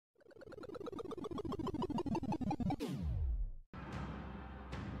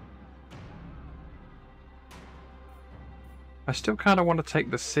I still kind of want to take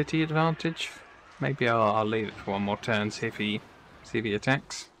the city advantage. Maybe I'll leave it for one more turn, see if he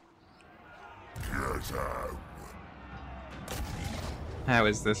attacks. How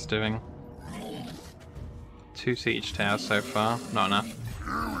is this doing? 2 siege towers so far, not enough.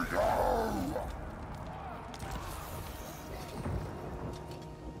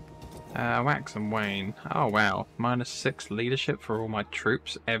 Wax and Wane. Oh wow, -6 leadership for all my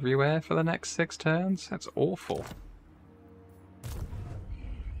troops everywhere for the next 6 turns? That's awful.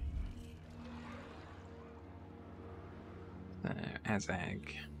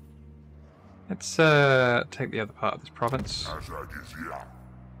 Azhag. Let's take the other part of this province.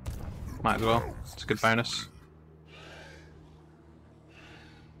 Might as well, it's a good bonus.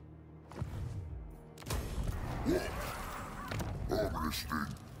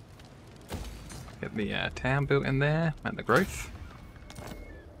 Get the town built in there, and the growth.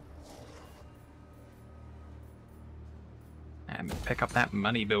 And pick up that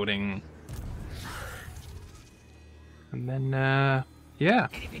money building. And then, yeah.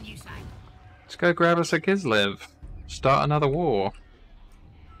 Let's go grab us a Kislev. Start another war.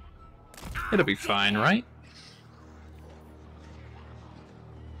 It'll be fine, right?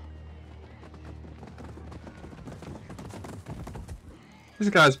 This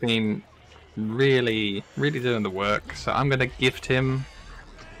guy's been really doing the work, so I'm gonna gift him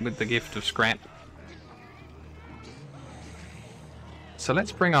with the gift of scrap. So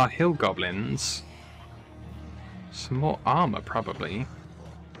let's bring our hill goblins some more armor, probably.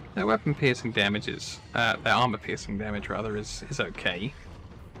 Their weapon piercing damage is, their armor piercing damage rather is okay.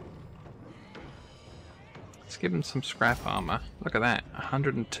 Let's give them some scrap armor. Look at that,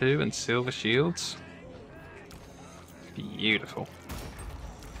 102 and silver shields. Beautiful.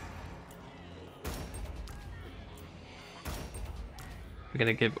 We're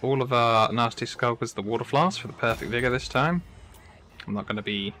going to give all of our nasty skulkers the water flask for the perfect vigor this time. I'm not going to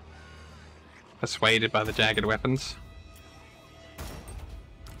be persuaded by the jagged weapons.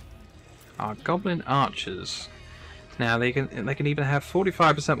 Our goblin archers. Now they can even have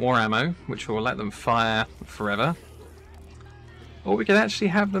 45% more ammo, which will let them fire forever. Or we can actually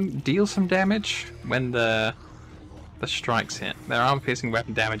have them deal some damage when the strikes hit. Their armor piercing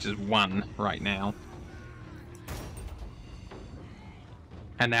weapon damage is 1 right now.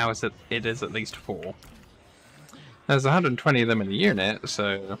 And now it is at least 4. There's 120 of them in a unit,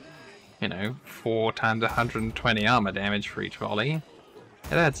 so, you know, 4 times 120 armor damage for each volley.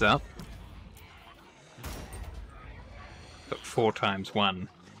 It adds up. But 4 times 1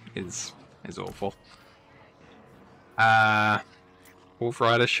 is awful. Wolf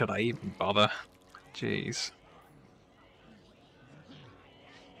Rider, should I even bother? Jeez.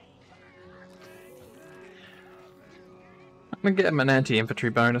 I'm gonna get him an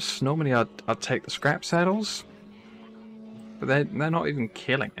anti-infantry bonus. Normally I'd take the scrap saddles, but they're not even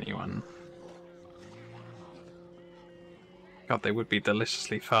killing anyone. God, they would be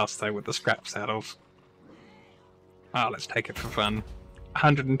deliciously fast though with the scrap saddles. Ah, let's take it for fun.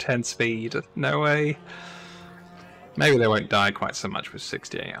 110 speed, no way. Maybe they won't die quite so much with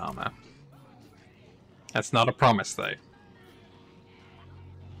 68 armor. That's not a promise though.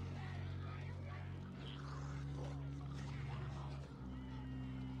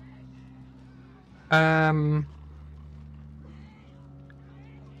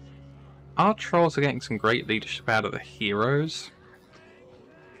 Our trolls are getting some great leadership out of the heroes.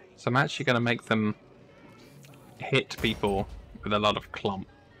 So I'm actually going to make them hit people with a lot of clump.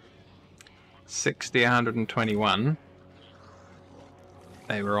 60, 121.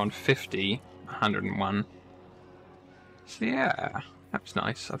 They were on 50, 101. So yeah, that was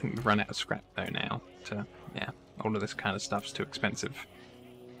nice. I think we've run out of scrap though now. Yeah, all of this kind of stuff's too expensive.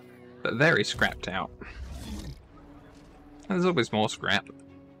 But very scrapped out. There's always more scrap.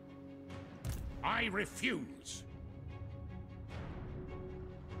 I refuse.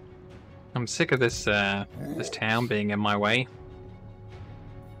 I'm sick of this this town being in my way.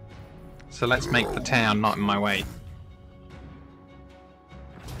 So let's make the town not in my way.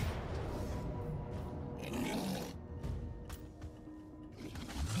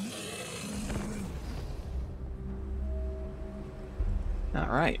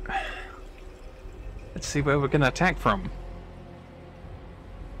 Alright. Let's see where we're going to attack from.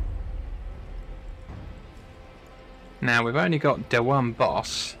 Now, we've only got the one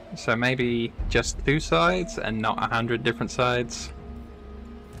boss, so maybe just 2 sides and not 100 different sides.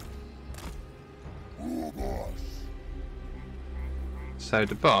 So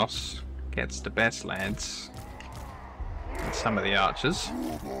the boss gets the best lads and some of the archers.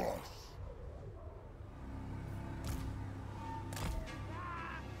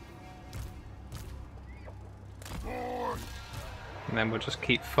 And then we'll just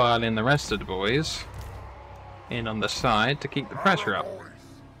keep filing the rest of the boys in on the side to keep the pressure up.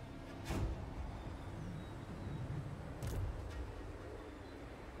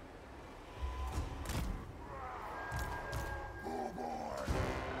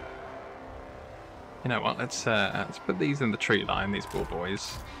 You know what? Let's put these in the tree line. These bull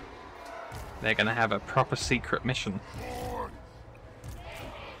boys. They're gonna have a proper secret mission.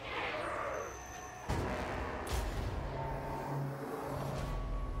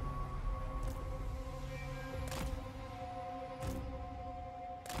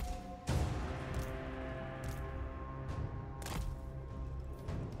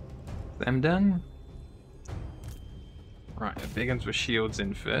 Them done. Right, the big ones with shields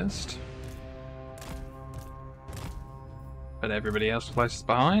in first. But everybody else closest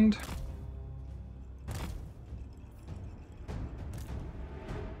behind.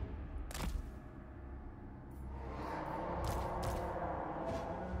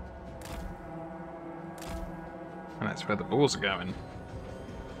 And that's where the balls are going.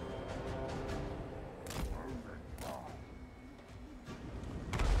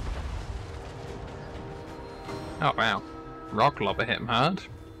 Oh wow. Rock lobber hit him hard.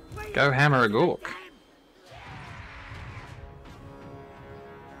 Go hammer a gork.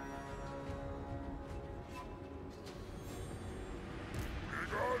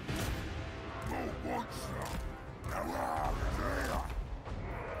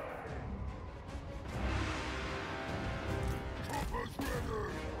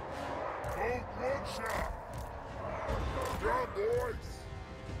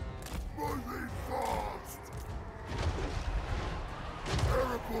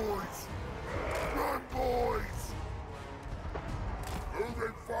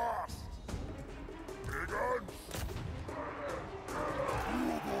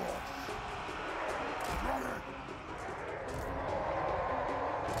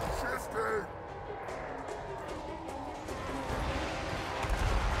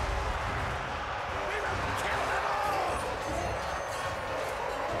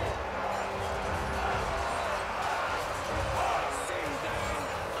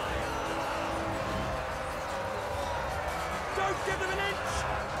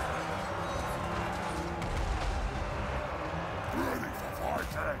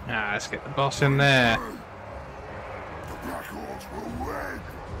 Ah, let's get the boss in there.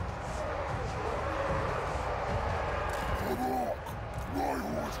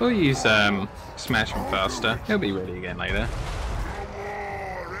 We'll use Smash him faster. He'll be ready again later.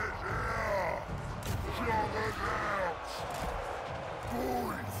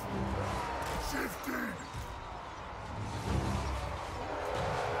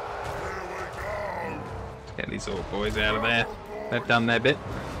 Let's get these old boys out of there. They've done their bit.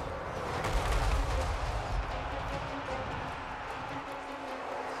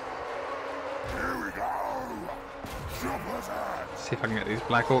 See if I can get these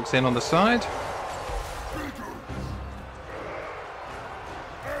Black Orcs in on the side.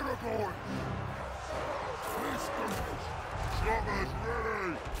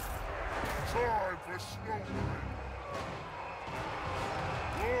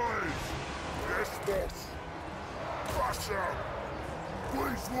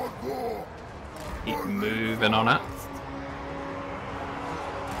 Keep moving on up.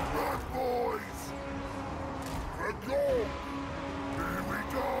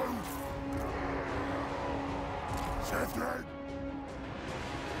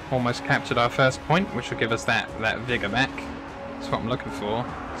 Almost captured our first point, which will give us that vigor back. That's what I'm looking for,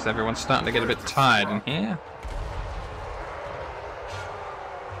 because everyone's starting to get a bit tired in here.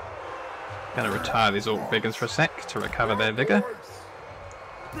 Gonna retire these Orc Biggins for a sec to recover their vigor.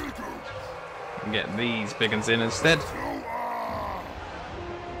 And get these Biggins in instead.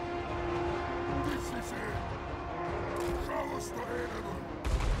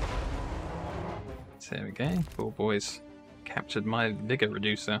 So there we go, 4 boys captured my vigor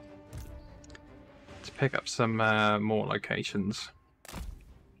reducer. Let's pick up some more locations.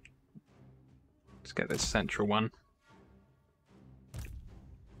 Let's get this central one.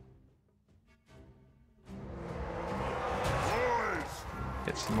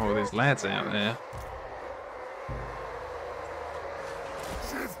 Get some more of these lads out there.